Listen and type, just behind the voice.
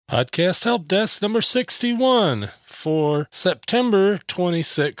Podcast Help Desk number 61 for September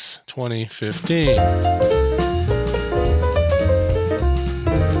 26, 2015.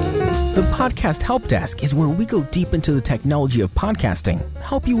 The Podcast Help Desk is where we go deep into the technology of podcasting,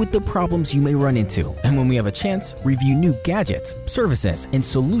 help you with the problems you may run into, and when we have a chance, review new gadgets, services, and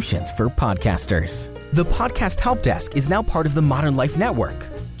solutions for podcasters. The Podcast Help Desk is now part of the Modern Life Network.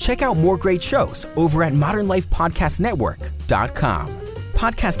 Check out more great shows over at modernlifepodcastnetwork.com.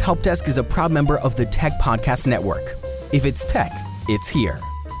 Podcast Help Desk is a proud member of the Tech Podcast Network. If it's tech, it's here.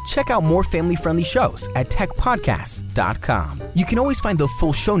 Check out more family-friendly shows at techpodcasts.com. You can always find the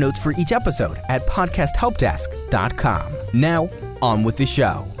full show notes for each episode at podcasthelpdesk.com. Now, on with the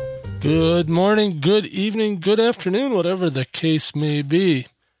show. Good morning, good evening, good afternoon, whatever the case may be.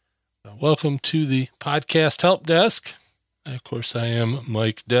 Welcome to the Podcast Help Desk. Of course, I am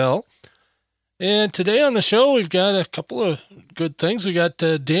Mike Dell. And today on the show, we've got a couple of good things. We got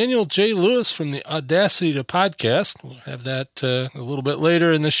Daniel J. Lewis from the Audacity to Podcast. We'll have that a little bit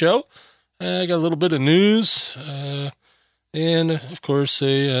later in the show. I got a little bit of news, and of course,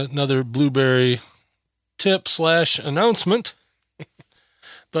 another Blueberry tip/announcement.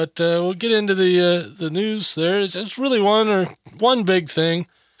 But we'll get into the news there. It's really one big thing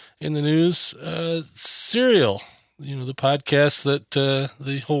in the news. Serial. You know, the podcast that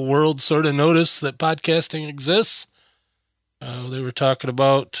the whole world sort of noticed that podcasting exists. They were talking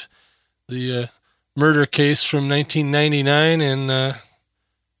about the murder case from 1999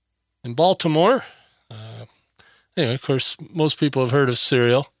 in Baltimore. Anyway, of course, most people have heard of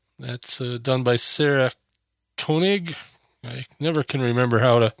Serial. That's done by Sarah Koenig. I never can remember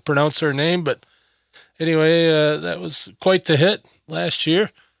how to pronounce her name, but anyway, that was quite the hit last year.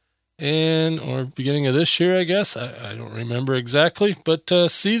 Or beginning of this year, I guess. I don't remember exactly. But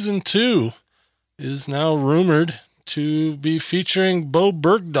season 2 is now rumored to be featuring Bo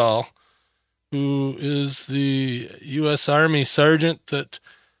Bergdahl, who is the U.S. Army sergeant that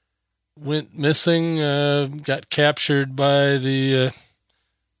went missing, got captured by the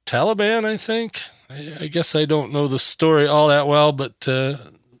Taliban, I think. I guess I don't know the story all that well, but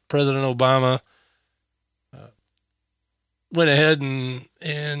President Obama went ahead and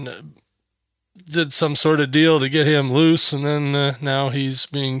did some sort of deal to get him loose, and then now he's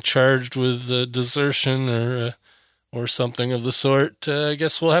being charged with desertion or something of the sort. I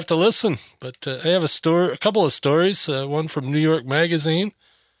guess we'll have to listen. But I have a couple of stories, one from New York Magazine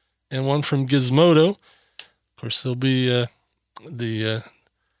and one from Gizmodo. Of course, there'll be the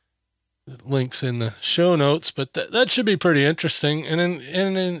links in the show notes, but that should be pretty interesting. And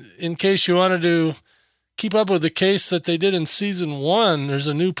in case you wanted to keep up with the case that they did in season 1, there's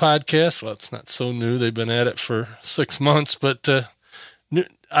a new podcast. Well, it's not so new. They've been at it for 6 months, but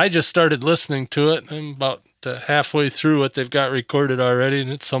I just started listening to it. I'm about halfway through what they've got recorded already,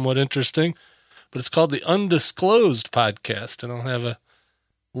 and it's somewhat interesting. But it's called the Undisclosed Podcast, and I'll have a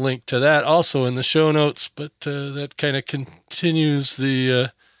link to that also in the show notes. But that kind of continues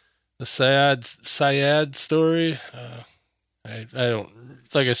the Syed story. I don't,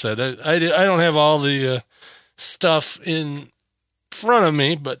 like I said, I don't have all the stuff in front of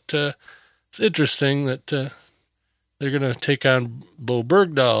me, but it's interesting that they're going to take on Bo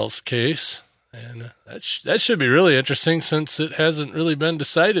Bergdahl's case, and that should be really interesting since it hasn't really been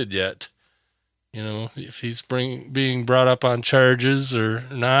decided yet. You know, if he's being brought up on charges or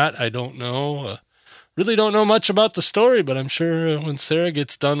not, I don't know. Really don't know much about the story, but I'm sure when Sarah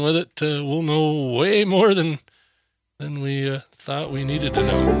gets done with it, we'll know way more than we thought we needed to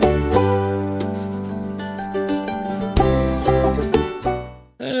know.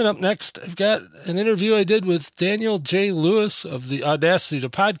 And up next, I've got an interview I did with Daniel J. Lewis of the Audacity to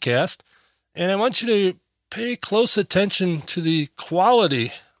Podcast, and I want you to pay close attention to the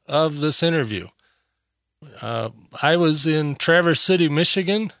quality of this interview. I was in Traverse City,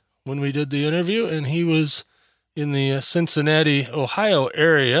 Michigan when we did the interview, and he was in the Cincinnati, Ohio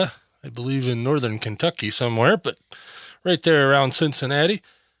area, I believe in northern Kentucky somewhere, but right there around Cincinnati.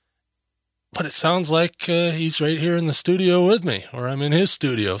 But it sounds like he's right here in the studio with me, or I'm in his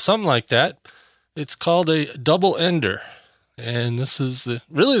studio, something like that. It's called a double ender, and this is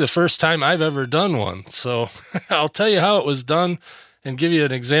really the first time I've ever done one. So I'll tell you how it was done and give you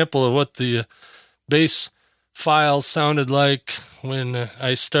an example of what the bass files sounded like when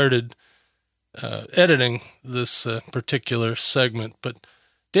I started editing this particular segment. But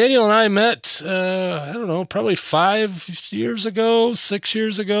Daniel and I met, I don't know, probably 6 years ago,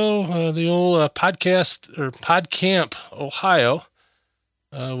 the old PodCamp, Ohio,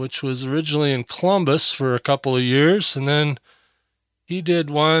 which was originally in Columbus for a couple of years. And then he did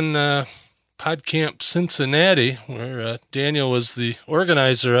one PodCamp Cincinnati, where Daniel was the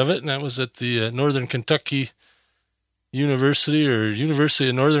organizer of it, and that was at the Northern Kentucky University or University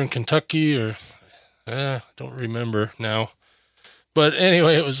of Northern Kentucky, or I don't remember now. But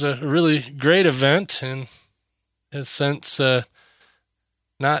anyway, it was a really great event, and has since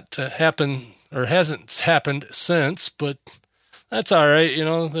not happened, or hasn't happened since, but that's all right.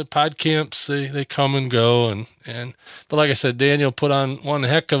 The PodCamps, they come and go. But like I said, Daniel put on one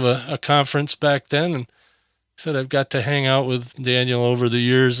heck of a conference back then, and said I've got to hang out with Daniel over the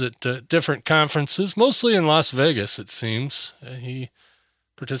years at different conferences, mostly in Las Vegas, it seems. He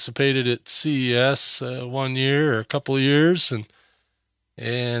participated at CES 1 year or a couple of years,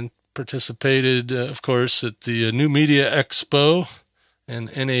 and participated, of course, at the New Media Expo and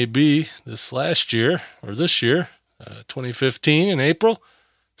NAB this year, 2015 in April.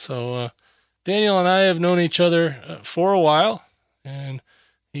 So Daniel and I have known each other for a while, and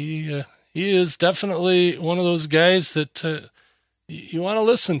he is definitely one of those guys that you want to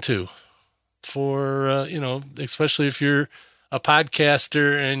listen to for, especially if you're a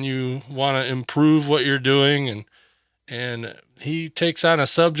podcaster and you want to improve what you're doing. And he takes on a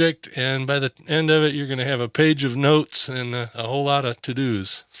subject, and by the end of it, you're going to have a page of notes and a whole lot of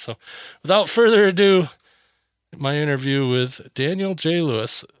to-dos. So without further ado, my interview with Daniel J.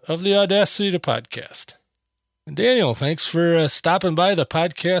 Lewis of the Audacity to Podcast. And Daniel, thanks for stopping by the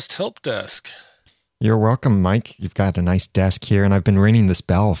podcast help desk. You're welcome, Mike. You've got a nice desk here, and I've been ringing this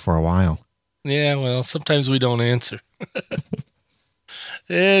bell for a while. Yeah, well, sometimes we don't answer.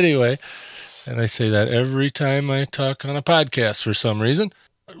 Anyway, and I say that every time I talk on a podcast for some reason.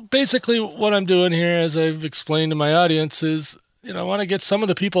 Basically, what I'm doing here, as I've explained to my audience, is I want to get some of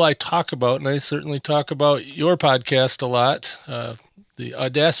the people I talk about, and I certainly talk about your podcast a lot, the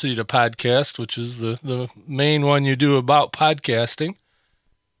Audacity to Podcast, which is the main one you do about podcasting.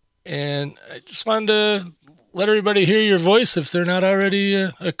 And I just wanted to let everybody hear your voice if they're not already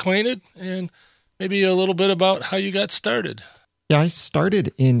acquainted, and maybe a little bit about how you got started. Yeah, I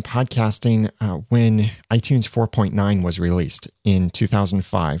started in podcasting when iTunes 4.9 was released in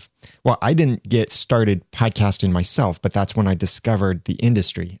 2005. Well, I didn't get started podcasting myself, but that's when I discovered the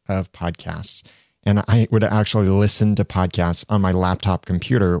industry of podcasts. And I would actually listen to podcasts on my laptop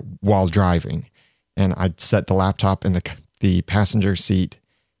computer while driving. And I'd set the laptop in the passenger seat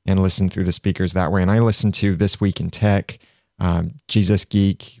and listen through the speakers that way. And I listened to This Week in Tech, Jesus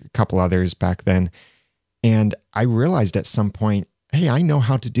Geek, a couple others back then. And I realized at some point, hey, I know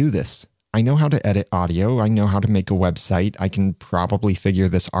how to do this. I know how to edit audio. I know how to make a website. I can probably figure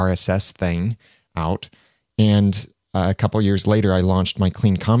this RSS thing out. And a couple years later, I launched my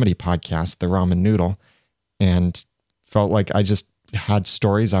clean comedy podcast, The Ramen Noodle, and felt like I just had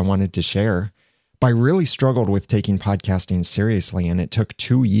stories I wanted to share. But I really struggled with taking podcasting seriously, and it took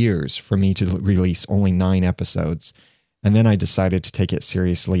 2 years for me to release only 9 episodes. And then I decided to take it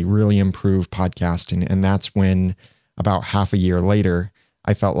seriously, really improve podcasting. And that's when, about half a year later,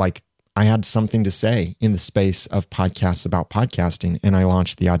 I felt like I had something to say in the space of podcasts about podcasting. And I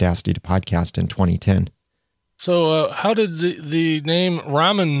launched the Audacity to Podcast in 2010. So how did the name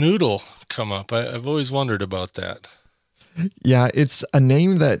Ramen Noodle come up? I've always wondered about that. Yeah, it's a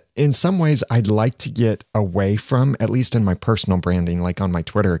name that in some ways I'd like to get away from, at least in my personal branding, like on my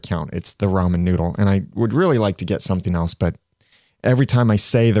Twitter account. It's the Ramen Noodle. And I would really like to get something else, but every time I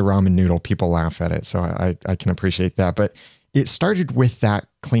say the Ramen Noodle, people laugh at it. So I can appreciate that. But it started with that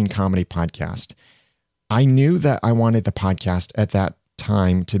clean comedy podcast. I knew that I wanted the podcast at that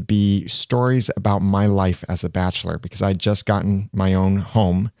time to be stories about my life as a bachelor, because I'd just gotten my own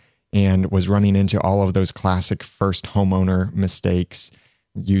home and was running into all of those classic first homeowner mistakes,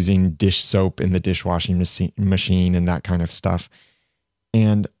 using dish soap in the dishwashing machine and that kind of stuff.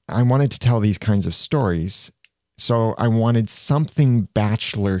 And I wanted to tell these kinds of stories. So I wanted something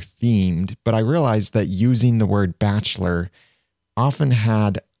bachelor themed, but I realized that using the word bachelor often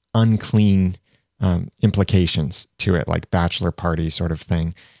had unclean implications to it, like bachelor party sort of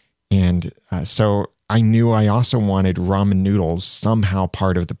thing. And so I knew I also wanted ramen noodles somehow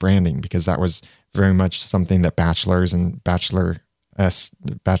part of the branding, because that was very much something that bachelors and bachelorettes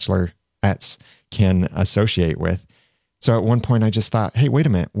can associate with. So at one point I just thought, hey, wait a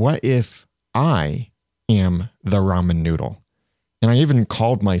minute, what if I am the ramen noodle? And I even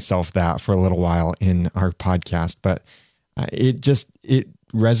called myself that for a little while in our podcast, but it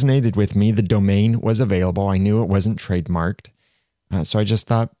resonated with me. The domain was available. I knew it wasn't trademarked. So I just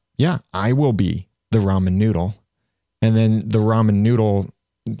thought, yeah, I will be the ramen noodle. And then the ramen noodle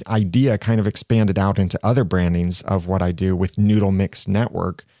idea kind of expanded out into other brandings of what I do with Noodle Mix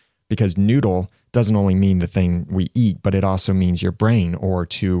Network, because noodle doesn't only mean the thing we eat, but it also means your brain, or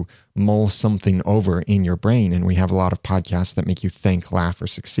to mull something over in your brain. And we have a lot of podcasts that make you think, laugh, or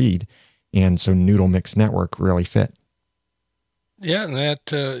succeed. And so Noodle Mix Network really fit. Yeah, and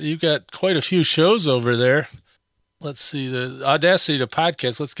that you got quite a few shows over there. Let's see, the Audacity to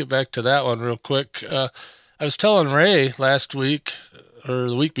Podcast. Let's get back to that one real quick. I was telling Ray last week, or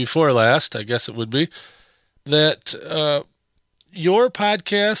the week before last, I guess it would be, that your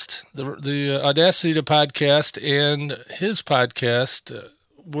podcast, the Audacity to Podcast, and his podcast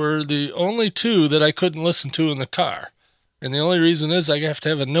were the only two that I couldn't listen to in the car. And the only reason is I have to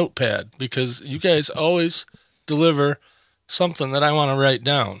have a notepad, because you guys always deliver something that I want to write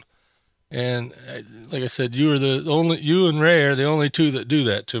down. And like I said, you and Ray are the only two that do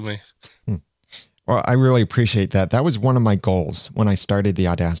that to me. Well, I really appreciate that. That was one of my goals when I started the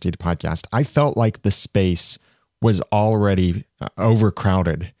Audacity to Podcast. I felt like the space was already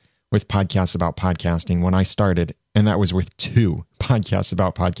overcrowded with podcasts about podcasting when I started, and that was with 2 podcasts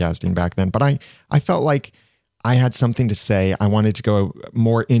about podcasting back then. But I felt like I had something to say. I wanted to go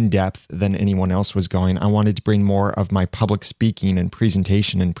more in depth than anyone else was going. I wanted to bring more of my public speaking and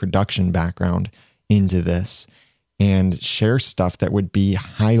presentation and production background into this and share stuff that would be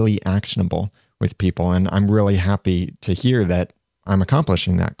highly actionable with people. And I'm really happy to hear that I'm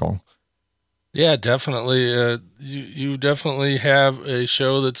accomplishing that goal. Yeah, definitely. You definitely have a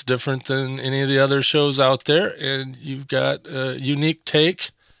show that's different than any of the other shows out there, and you've got a unique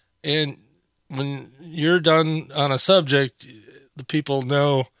take. And when you're done on a subject, the people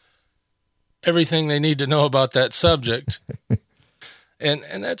know everything they need to know about that subject.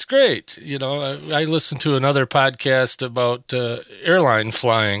 And that's great. You know, I listened to another podcast about airline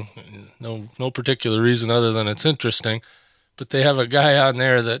flying. No particular reason other than it's interesting. But they have a guy on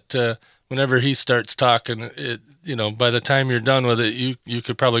there that whenever he starts talking, by the time you're done with it, you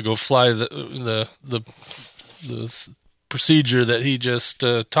could probably go fly the procedure that he just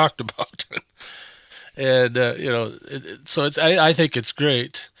talked about. And, so I think it's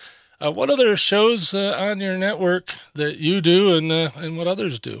great. What other shows on your network that you do and what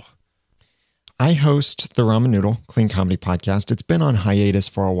others do? I host the Ramen Noodle Clean Comedy Podcast. It's been on hiatus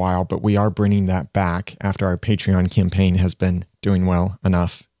for a while, but we are bringing that back after our Patreon campaign has been doing well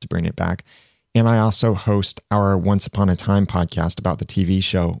enough to bring it back. And I also host our Once Upon a Time podcast about the TV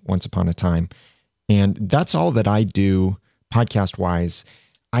show Once Upon a Time. And that's all that I do podcast-wise.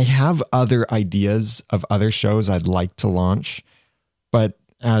 I have other ideas of other shows I'd like to launch, but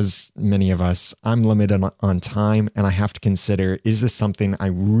as many of us, I'm limited on time, and I have to consider, is this something I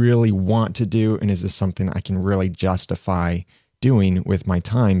really want to do? And is this something I can really justify doing with my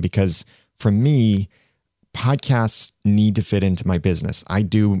time? Because for me, podcasts need to fit into my business. I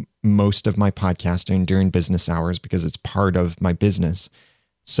do most of my podcasting during business hours because it's part of my business.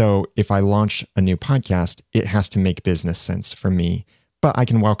 So if I launch a new podcast, it has to make business sense for me. But I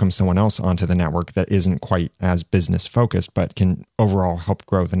can welcome someone else onto the network that isn't quite as business focused, but can overall help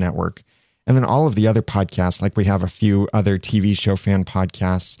grow the network. And then all of the other podcasts, like we have a few other TV show fan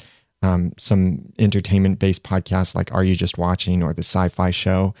podcasts, some entertainment-based podcasts like Are You Just Watching or The Sci-Fi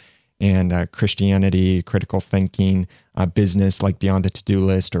Show, and Christianity, critical thinking, business like Beyond the To-Do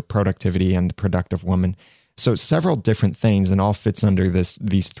List or productivity and The Productive Woman. So several different things, and all fits under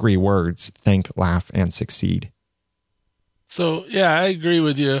these 3 words: think, laugh, and succeed. So, yeah, I agree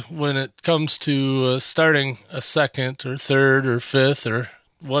with you when it comes to starting a second or third or fifth or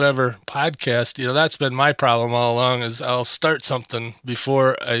whatever podcast. That's been my problem all along, is I'll start something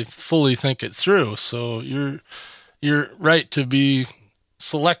before I fully think it through. So you're right to be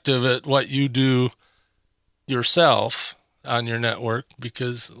selective at what you do yourself on your network,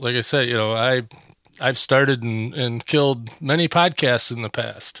 because like I said, I've started and killed many podcasts in the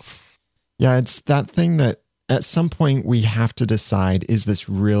past. Yeah, it's that thing that at some point we have to decide, is this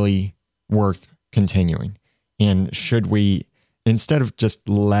really worth continuing? And should we, instead of just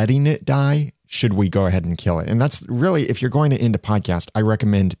letting it die, should we go ahead and kill it? And that's really, if you're going to end a podcast, I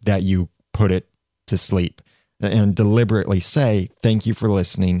recommend that you put it to sleep and deliberately say, thank you for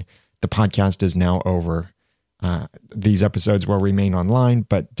listening. The podcast is now over. These episodes will remain online,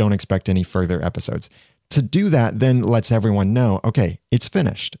 but don't expect any further episodes. To do that, then lets everyone know, okay, it's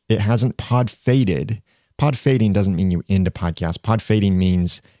finished. It hasn't pod faded. Pod fading doesn't mean you end a podcast. Pod fading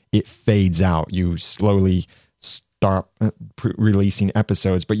means it fades out. You slowly stop releasing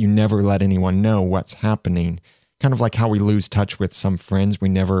episodes, but you never let anyone know what's happening. Kind of like how we lose touch with some friends. We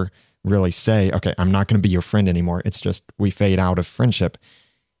never really say, okay, I'm not going to be your friend anymore. It's just we fade out of friendship.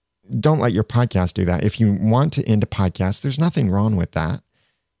 Don't let your podcast do that. If you want to end a podcast, there's nothing wrong with that.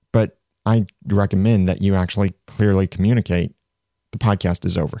 But I recommend that you actually clearly communicate the podcast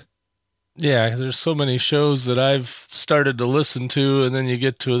is over. Yeah, there's so many shows that I've started to listen to, and then you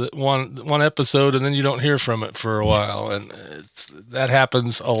get to one episode, and then you don't hear from it for a while, and that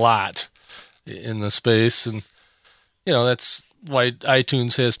happens a lot in the space. And that's why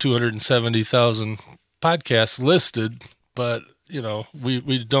iTunes has 270,000 podcasts listed, but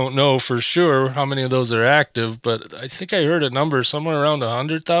we don't know for sure how many of those are active. But I think I heard a number somewhere around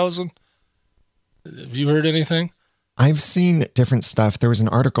 100,000. Have you heard anything? I've seen different stuff. There was an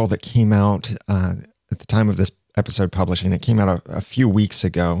article that came out at the time of this episode publishing. It came out a few weeks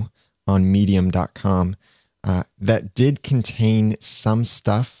ago on medium.com that did contain some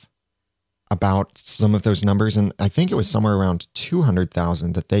stuff about some of those numbers. And I think it was somewhere around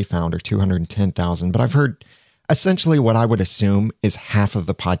 200,000 that they found, or 210,000. But I've heard essentially what I would assume is half of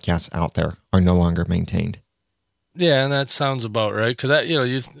the podcasts out there are no longer maintained. Yeah, and that sounds about right, because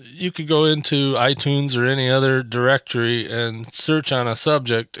you could go into iTunes or any other directory and search on a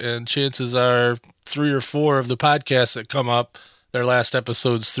subject, and chances are 3 or 4 of the podcasts that come up, their last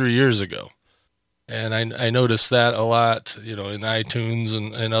episode's 3 years ago. And I noticed that a lot, in iTunes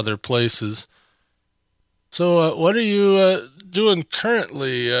and other places. So what are you doing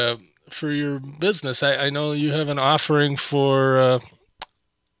currently for your business? I know you have an offering for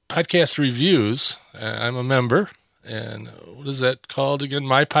podcast reviews. I'm a member. And what is that called again?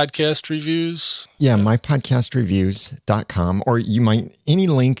 My Podcast Reviews? Yeah, mypodcastreviews.com. Or you might, any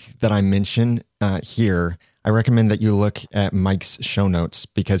link that I mention here, I recommend that you look at Mike's show notes,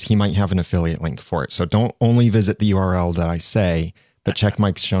 because he might have an affiliate link for it. So don't only visit the URL that I say, but check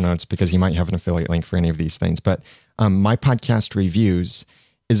Mike's show notes, because he might have an affiliate link for any of these things. But My Podcast Reviews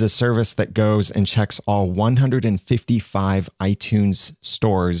is a service that goes and checks all 155 iTunes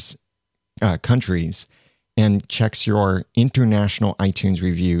stores, countries, and checks your international iTunes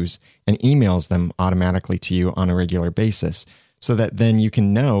reviews and emails them automatically to you on a regular basis, so that then you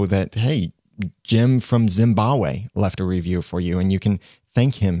can know that, hey, Jim from Zimbabwe left a review for you, and you can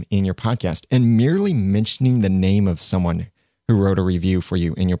thank him in your podcast. And merely mentioning the name of someone who wrote a review for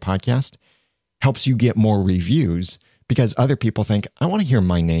you in your podcast helps you get more reviews, because other people think, I want to hear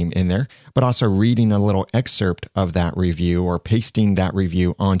my name in there. But also reading a little excerpt of that review or pasting that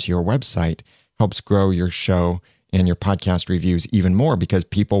review onto your website helps grow your show and your podcast reviews even more, because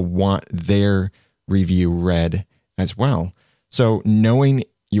people want their review read as well. So knowing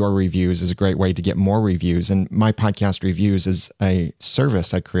your reviews is a great way to get more reviews. And My Podcast Reviews is a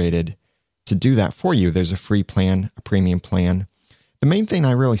service I created to do that for you. There's a free plan, a premium plan. The main thing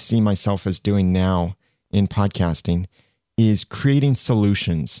I really see myself as doing now in podcasting is creating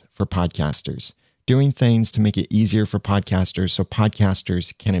solutions for podcasters, doing things to make it easier for podcasters so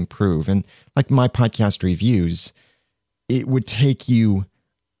podcasters can improve. And like My Podcast Reviews, it would take you,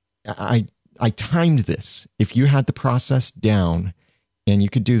 I timed this. If you had the process down and you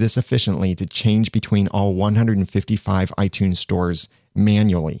could do this efficiently to change between all 155 iTunes stores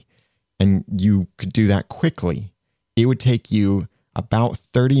manually, and you could do that quickly, it would take you about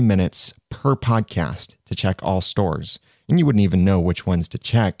 30 minutes per podcast to check all stores. And you wouldn't even know which ones to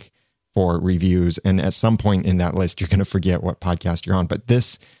check for reviews. And at some point in that list, you're going to forget what podcast you're on. But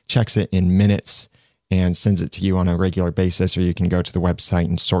this checks it in minutes and sends it to you on a regular basis, or you can go to the website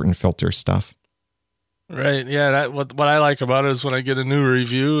and sort and filter stuff. Right. Yeah. What I like about it is when I get a new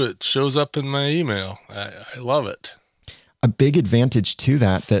review, it shows up in my email. I love it. A big advantage to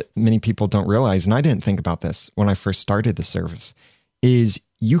that many people don't realize, and I didn't think about this when I first started the service, is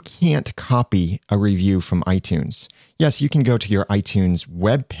you can't copy a review from iTunes. Yes, you can go to your iTunes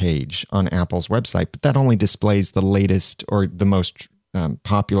web page on Apple's website, but that only displays the latest or the most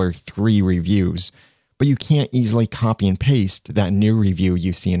popular 3 reviews. But you can't easily copy and paste that new review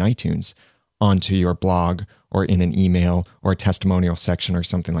you see in iTunes onto your blog or in an email or a testimonial section or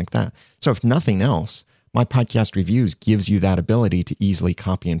something like that. So if nothing else, My Podcast Reviews gives you that ability to easily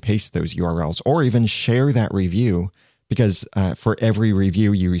copy and paste those URLs, or even share that review, because for every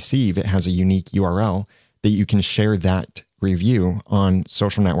review you receive, it has a unique URL that you can share that review on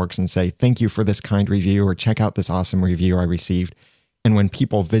social networks and say, thank you for this kind review, or check out this awesome review I received. And when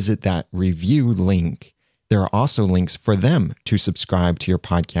people visit that review link, there are also links for them to subscribe to your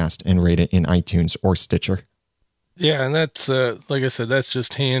podcast and rate it in iTunes or Stitcher. Yeah, and that's, like I said, that's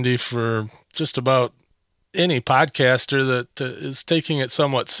just handy for just about any podcaster that is taking it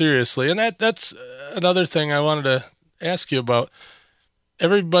somewhat seriously. And that's another thing I wanted to ask you about.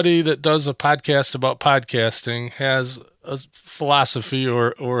 Everybody that does a podcast about podcasting has a philosophy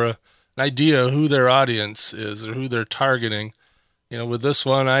or an idea of who their audience is or who they're targeting. With this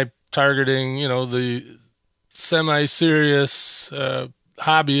one, I'm targeting, the semi-serious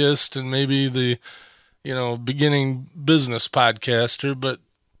hobbyist and maybe the, beginning business podcaster. But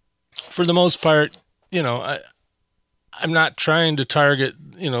for the most part, I'm not trying to target,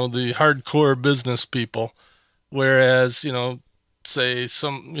 the hardcore business people. Whereas, say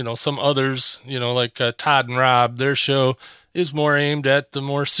some others, like Todd and Rob, their show is more aimed at the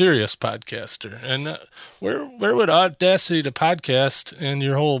more serious podcaster. And where would Audacity to Podcast and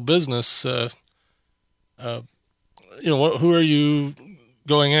your whole business, who are you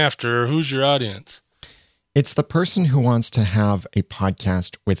going after, or who's your audience? It's the person who wants to have a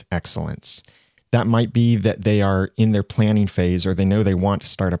podcast with excellence. That might be that they are in their planning phase or they know they want to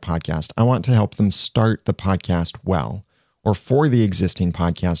start a podcast. I want to help them start the podcast well. Or for the existing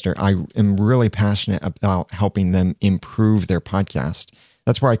podcaster, I am really passionate about helping them improve their podcast.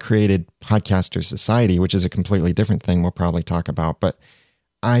 That's why I created Podcaster Society, which is a completely different thing we'll probably talk about. But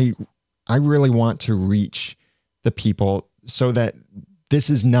I really want to reach the people so that this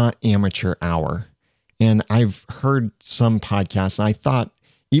is not amateur hour. And I've heard some podcasts, and I thought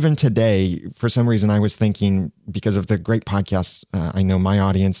even today, for some reason, I was thinking, because of the great podcasts I know my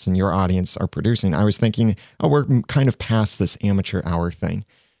audience and your audience are producing, I was thinking, we're kind of past this amateur hour thing.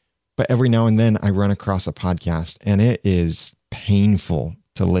 But every now and then I run across a podcast and it is painful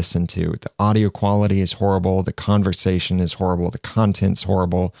to listen to. The audio quality is horrible. The conversation is horrible. The content's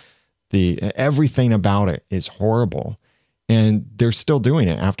horrible. Everything about it is horrible. And they're still doing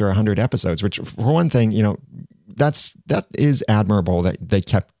it after 100 episodes, which for one thing, that is admirable that they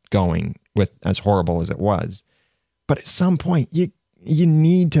kept going with as horrible as it was. But at some point, you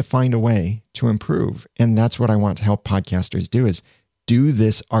need to find a way to improve. And that's what I want to help podcasters do, is do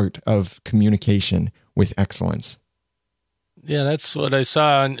this art of communication with excellence. Yeah, that's what I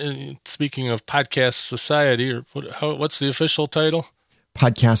saw. Speaking of Podcast Society, or what's the official title?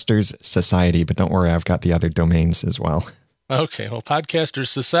 Podcasters Society, but don't worry, I've got the other domains as well. Okay, well, Podcasters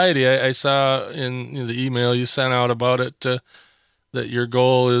Society, I saw in the email you sent out about it that your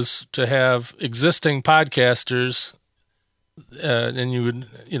goal is to have existing podcasters and you would,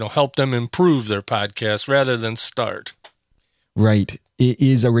 help them improve their podcast rather than start. Right. It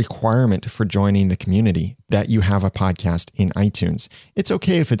is a requirement for joining the community that you have a podcast in iTunes. It's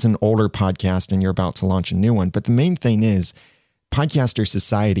okay if it's an older podcast and you're about to launch a new one, but the main thing is Podcaster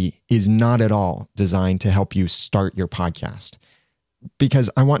Society is not at all designed to help you start your podcast, because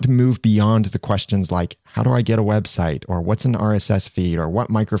I want to move beyond the questions like, how do I get a website, or what's an RSS feed, or what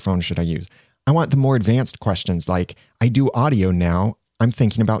microphone should I use? I want the more advanced questions like, I do audio now, I'm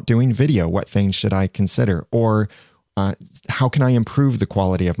thinking about doing video, what things should I consider? Or how can I improve the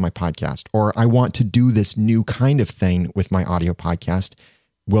quality of my podcast? Or I want to do this new kind of thing with my audio podcast.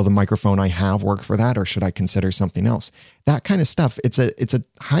 Will the microphone I have work for that, or should I consider something else? That kind of stuff. It's a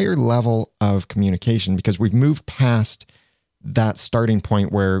higher level of communication, because we've moved past that starting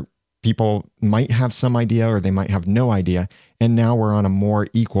point where people might have some idea or they might have no idea. And now we're on a more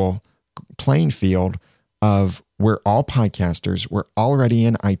equal playing field of we're all podcasters. We're already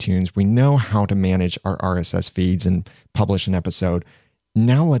in iTunes. We know how to manage our RSS feeds and publish an episode.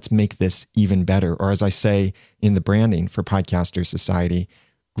 Now let's make this even better. Or as I say in the branding for Podcaster Society,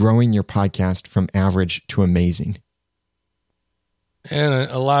 growing your podcast from average to amazing. And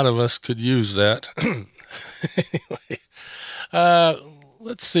a lot of us could use that. Anyway,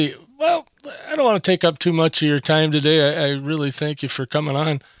 let's see. Well, I don't want to take up too much of your time today. I really thank you for coming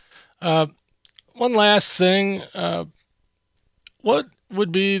on. One last thing. What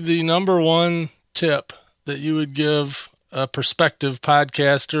would be the number one tip that you would give a prospective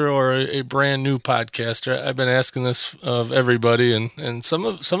podcaster or a brand new podcaster? I've been asking this of everybody, and some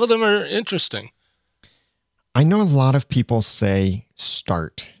of them are interesting. I know a lot of people say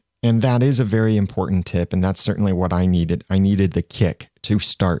start, and that is a very important tip, and that's certainly what I needed. I needed the kick to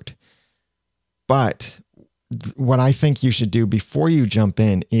start. But what I think you should do before you jump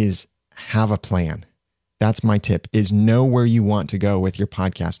in is have a plan. That's my tip, is know where you want to go with your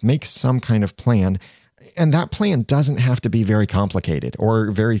podcast. Make some kind of plan. And that plan doesn't have to be very complicated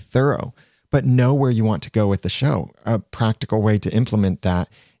or very thorough, but know where you want to go with the show. A practical way to implement that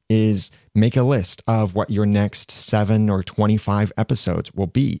is make a list of what your next 7 or 25 episodes will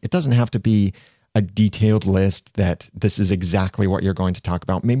be. It doesn't have to be a detailed list that this is exactly what you're going to talk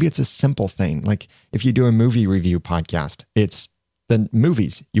about. Maybe it's a simple thing. Like if you do a movie review podcast, it's the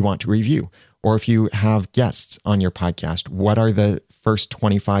movies you want to review. Or if you have guests on your podcast, what are the first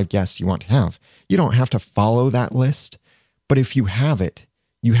 25 guests you want to have? You don't have to follow that list, but if you have it,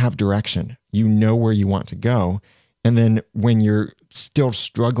 you have direction. You know where you want to go. And then when you're still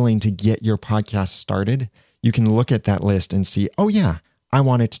struggling to get your podcast started, you can look at that list and see, oh yeah, I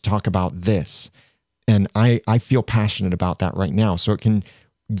wanted to talk about this. And I feel passionate about that right now. So it can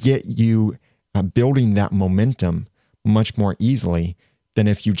get you building that momentum much more easily than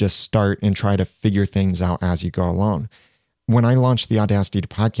if you just start and try to figure things out as you go along. When I launched the Audacity to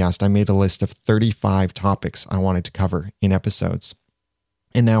Podcast, I made a list of 35 topics I wanted to cover in episodes.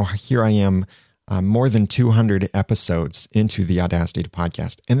 And now here I am, more than 200 episodes into the Audacity to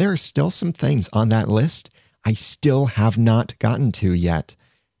Podcast. And there are still some things on that list I still have not gotten to yet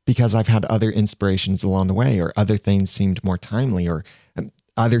because I've had other inspirations along the way, or other things seemed more timely, or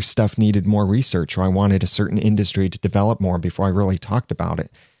other stuff needed more research, or I wanted a certain industry to develop more before I really talked about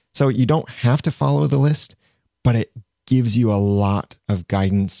it. So you don't have to follow the list, but it gives you a lot of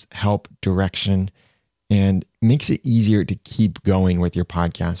guidance, help, direction, and makes it easier to keep going with your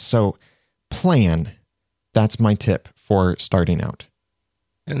podcast. So plan. That's my tip for starting out.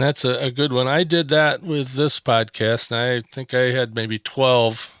 And that's a good one. I did that with this podcast, and I think I had maybe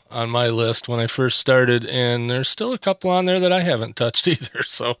 12 on my list when I first started, and there's still a couple on there that I haven't touched either.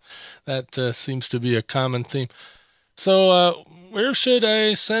 So that seems to be a common theme. So where should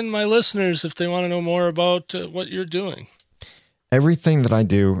I send my listeners if they want to know more about what you're doing? Everything that I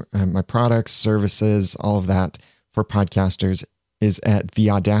do, my products, services, all of that for podcasters is at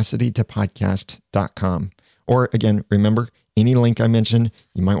theaudacitytopodcast.com. Or again, remember, any link I mention,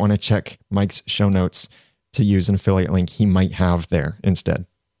 you might want to check Mike's show notes to use an affiliate link he might have there instead.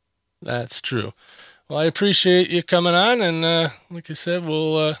 That's true. Well, I appreciate you coming on, and like I said,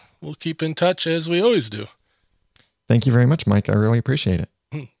 we'll keep in touch as we always do. Thank you very much, Mike. I really appreciate it.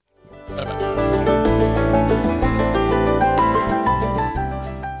 Bye-bye.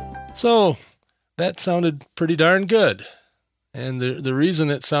 So that sounded pretty darn good. And the reason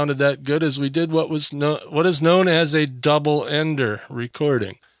it sounded that good is we did what is known as a double-ender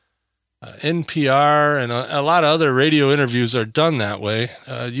recording. NPR and a lot of other radio interviews are done that way.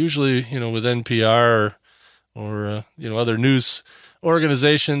 Usually, with NPR or other news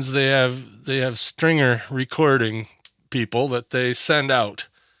organizations, they have stringer recording people that they send out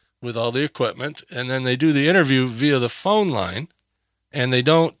with all the equipment, and then they do the interview via the phone line, and they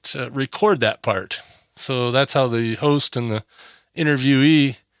don't record that part. So that's how the host and the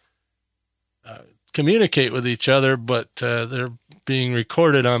interviewee communicate with each other, but they're being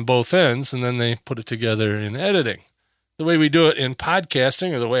recorded on both ends, and then they put it together in editing. The way we do it in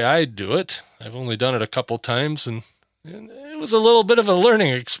podcasting, or the way I do it, I've only done it a couple times, and it was a little bit of a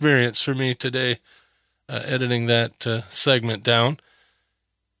learning experience for me today, editing that segment down.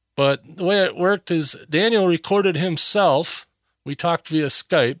 But the way it worked is Daniel recorded himself. We talked via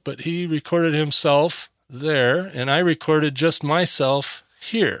Skype, but he recorded himself there, and I recorded just myself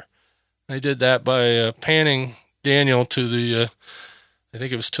here. I did that by panning Daniel to the, I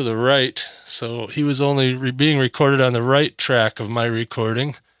think it was to the right, so he was only being recorded on the right track of my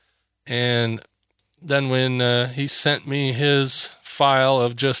recording. And then when he sent me his file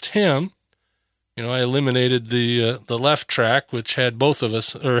of just him, I eliminated the left track, which had both of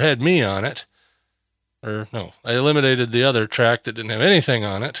us, or had me on it. Or no, I eliminated the other track that didn't have anything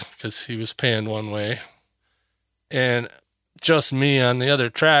on it because he was panned one way, and just me on the other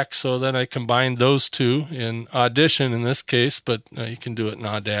track. So then I combined those two in Audition in this case, but you can do it in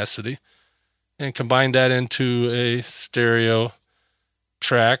Audacity, and combined that into a stereo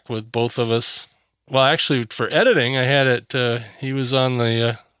track with both of us. Well, actually, for editing, I had it, he was on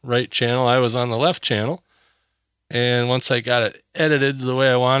the right channel, I was on the left channel. And once I got it edited the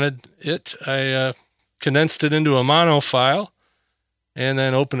way I wanted it, I condensed it into a mono file, and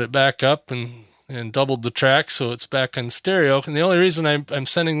then opened it back up and doubled the track so it's back on stereo. And the only reason I'm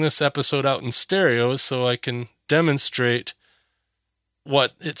sending this episode out in stereo is so I can demonstrate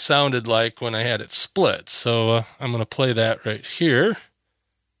what it sounded like when I had it split. So I'm going to play that right here.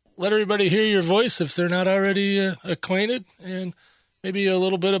 Let everybody hear your voice if they're not already acquainted, and maybe a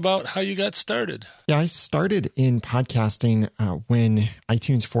little bit about how you got started. Yeah, I started in podcasting when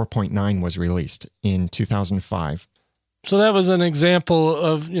iTunes 4.9 was released in 2005. So that was an example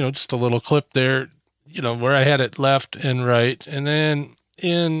of, just a little clip there, where I had it left and right. And then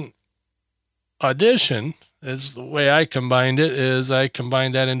in Audition, is the way I combined it, is I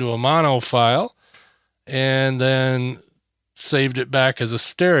combined that into a mono file and then saved it back as a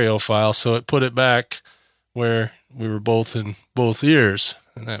stereo file. So it put it back where we were both in both ears.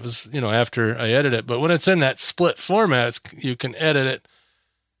 And that was, after I edited it. But when it's in that split format, you can edit it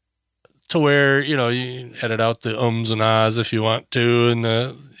to where, you edit out the ums and ahs if you want to, and,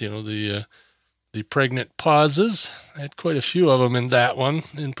 the pregnant pauses. I had quite a few of them in that one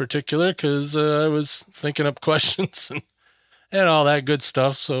in particular because I was thinking up questions and all that good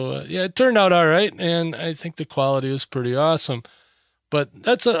stuff. So, it turned out all right, and I think the quality is pretty awesome. But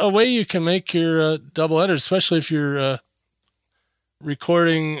that's a way you can make your double edit, especially if you're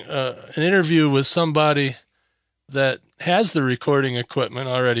recording an interview with somebody that has the recording equipment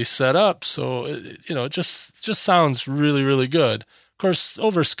already set up. So, it just sounds really, really good. Of course,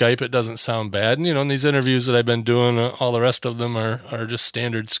 over Skype, it doesn't sound bad. And, in these interviews that I've been doing, all the rest of them are just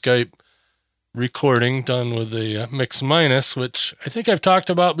standard Skype recording done with a mix minus, which I think I've talked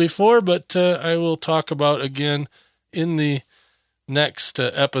about before, but I will talk about again in the next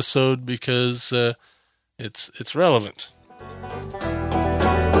episode because it's relevant.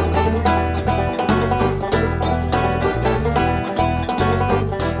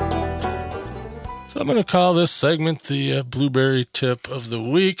 So I'm going to call this segment the Blueberry Tip of the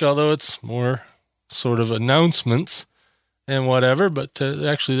Week, although it's more sort of announcements and whatever, but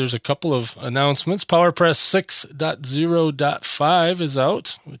actually there's a couple of announcements. PowerPress 6.0.5 is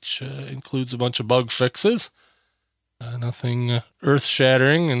out, which includes a bunch of bug fixes. Nothing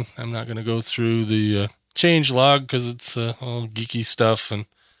earth-shattering, and I'm not going to go through the change log because it's all geeky stuff and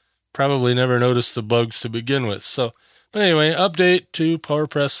probably never noticed the bugs to begin with. But anyway, update to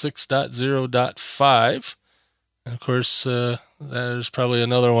PowerPress 6.0.5. And of course, there's probably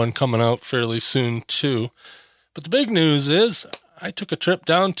another one coming out fairly soon too. But the big news is I took a trip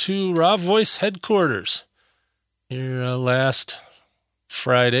down to Raw Voice headquarters here last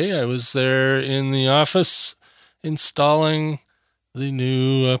Friday. I was there in the office installing the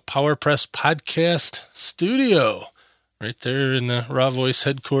new PowerPress podcast studio right there in the Raw Voice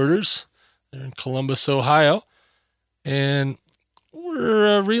headquarters there in Columbus, Ohio. And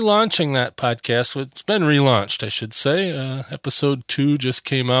we're relaunching that podcast. It's been relaunched, I should say. Episode 2 just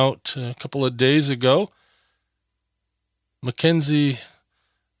came out a couple of days ago. Mackenzie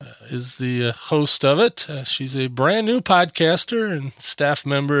is the host of it. She's a brand new podcaster and staff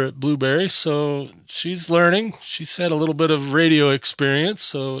member at Blueberry, so she's learning. She's had a little bit of radio experience,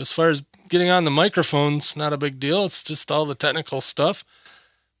 so as far as getting on the microphone's not a big deal. It's just all the technical stuff.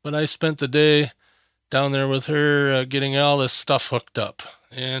 But I spent the day down there with her getting all this stuff hooked up.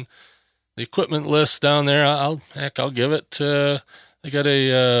 And the equipment list down there, I'll give it. They got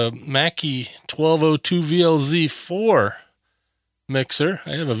a Mackie 1202 VLZ4 mixer.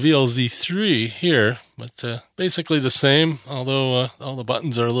 I have a VLZ3 here, but basically the same, although all the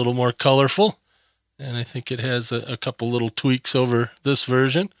buttons are a little more colorful. And I think it has a couple little tweaks over this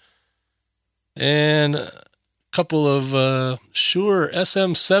version. And a couple of Shure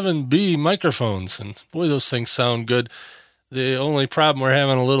SM7B microphones. And boy, those things sound good. The only problem, we're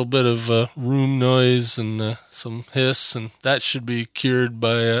having a little bit of room noise and some hiss, and that should be cured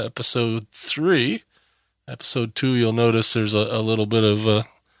by episode 3. Episode 2, you'll notice there's a little bit of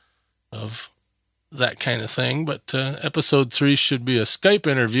that kind of thing. But episode 3 should be a Skype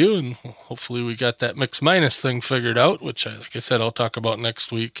interview, and hopefully we got that mix minus thing figured out, which, like I said, I'll talk about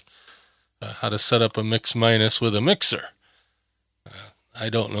next week, how to set up a mix minus with a mixer. I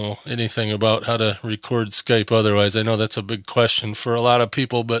don't know anything about how to record Skype otherwise. I know that's a big question for a lot of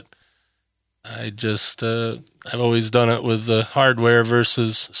people, but I just, I've always done it with the hardware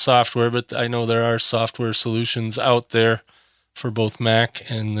versus software, but I know there are software solutions out there for both Mac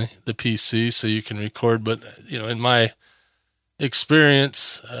and the PC, so you can record. But, in my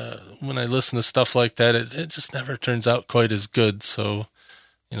experience, when I listen to stuff like that, it just never turns out quite as good. So,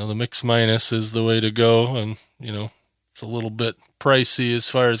 the mix minus is the way to go. And, it's a little bit pricey as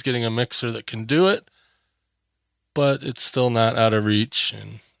far as getting a mixer that can do it, but it's still not out of reach.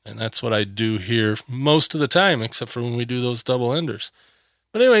 And that's what I do here most of the time, except for when we do those double enders.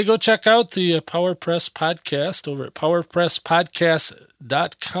 But anyway, go check out the PowerPress podcast over at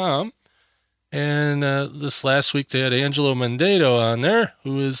powerpresspodcast.com. And this last week they had Angelo Mendato on there,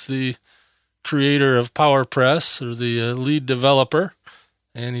 who is the creator of PowerPress, or the lead developer.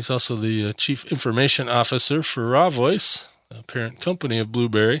 And he's also the chief information officer for Raw Voice, a parent company of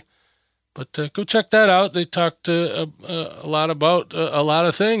Blueberry. But go check that out. They talked a lot about a lot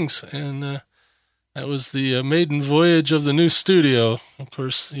of things, and that was the maiden voyage of the new studio. Of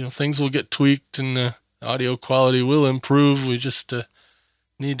course, things will get tweaked and audio quality will improve. We just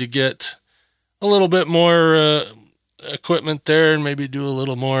need to get a little bit more equipment there and maybe do a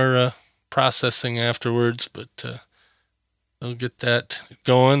little more processing afterwards, but they'll get that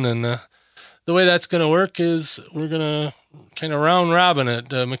going. And the way that's going to work is we're going to kind of round robin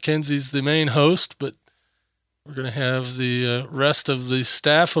it. Mackenzie's the main host, but we're going to have the rest of the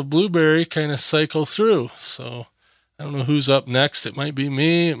staff of Blueberry kind of cycle through. So I don't know who's up next. It might be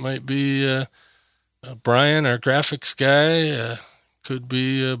me. It might be Brian, our graphics guy. Could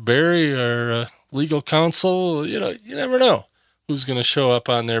be Barry, our legal counsel. You never know who's going to show up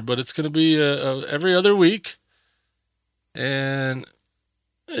on there, but it's going to be every other week. And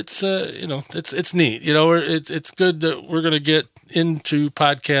it's it's neat. It's good that we're going to get into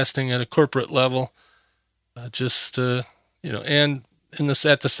podcasting at a corporate level. and in this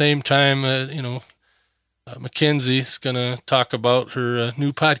at the same time, Mackenzie's going to talk about her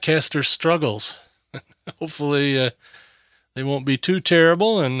new podcaster struggles. Hopefully they won't be too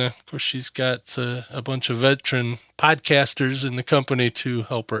terrible. And of course, she's got a bunch of veteran podcasters in the company to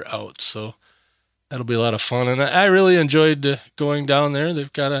help her out. So that'll be a lot of fun. And I really enjoyed going down there.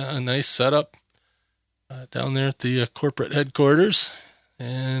 They've got a nice setup down there at the corporate headquarters.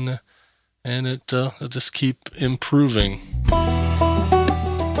 And it'll just keep improving.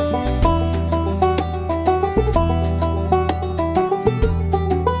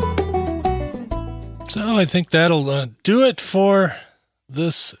 So I think that'll do it for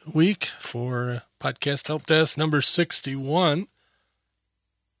this week for Podcast Help Desk number 61.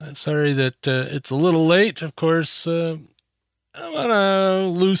 Sorry that it's a little late. Of course, I'm on a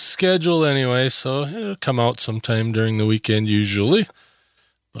loose schedule anyway, so it'll come out sometime during the weekend usually.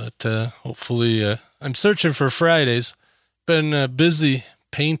 But hopefully, I'm searching for Fridays. Been busy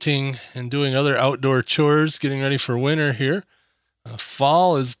painting and doing other outdoor chores, getting ready for winter here.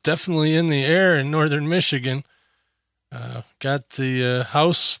 Fall is definitely in the air in northern Michigan. Got the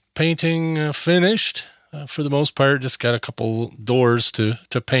house painting finished for the most part. Just got a couple doors to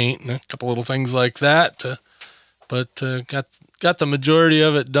paint and a couple little things like that. But got the majority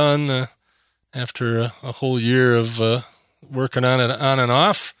of it done after a whole year of working on it on and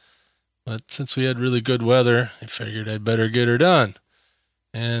off. But since we had really good weather, I figured I'd better get her done.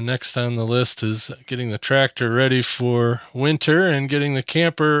 And next on the list is getting the tractor ready for winter and getting the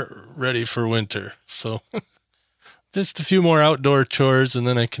camper ready for winter. So just a few more outdoor chores and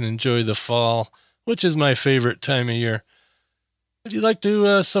then I can enjoy the fall, which is my favorite time of year. If you'd like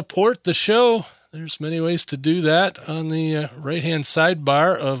to support the show, there's many ways to do that on the right-hand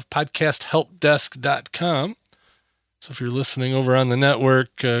sidebar of podcasthelpdesk.com. So if you're listening over on the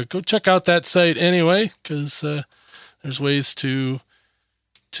network, go check out that site anyway, because there's ways to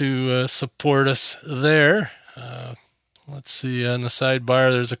support us there. Let's see, on the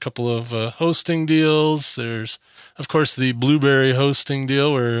sidebar, there's a couple of hosting deals. There's, of course, the Blueberry hosting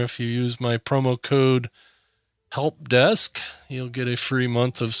deal, where if you use my promo code HELPDESK, you'll get a free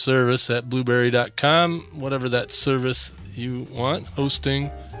month of service at blueberry.com, whatever that service you want,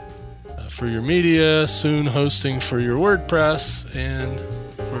 hosting for your media, soon hosting for your WordPress, and,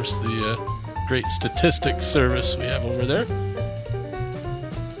 of course, the great statistics service we have over there.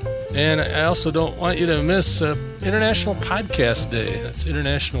 And I also don't want you to miss International Podcast Day. That's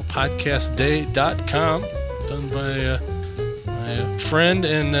internationalpodcastday.com, done by my friend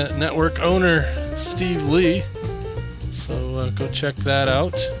and network owner, Steve Lee. So go check that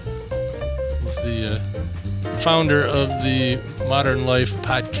out. He's the founder of the Modern Life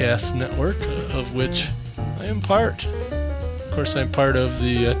Podcast Network, of which I am part. Of course, I'm part of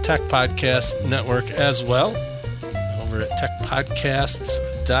the Tech Podcast Network as well. Over at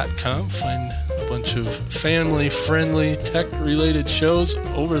techpodcasts.com. Find a bunch of family-friendly, tech-related shows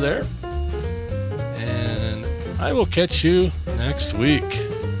over there. And I will catch you next week.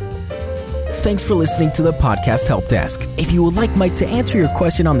 Thanks for listening to the Podcast Help Desk. If you would like Mike to answer your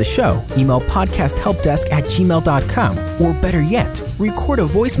question on the show, email podcasthelpdesk@gmail.com, or better yet, record a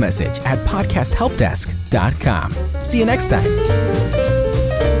voice message at podcasthelpdesk.com. See you next time.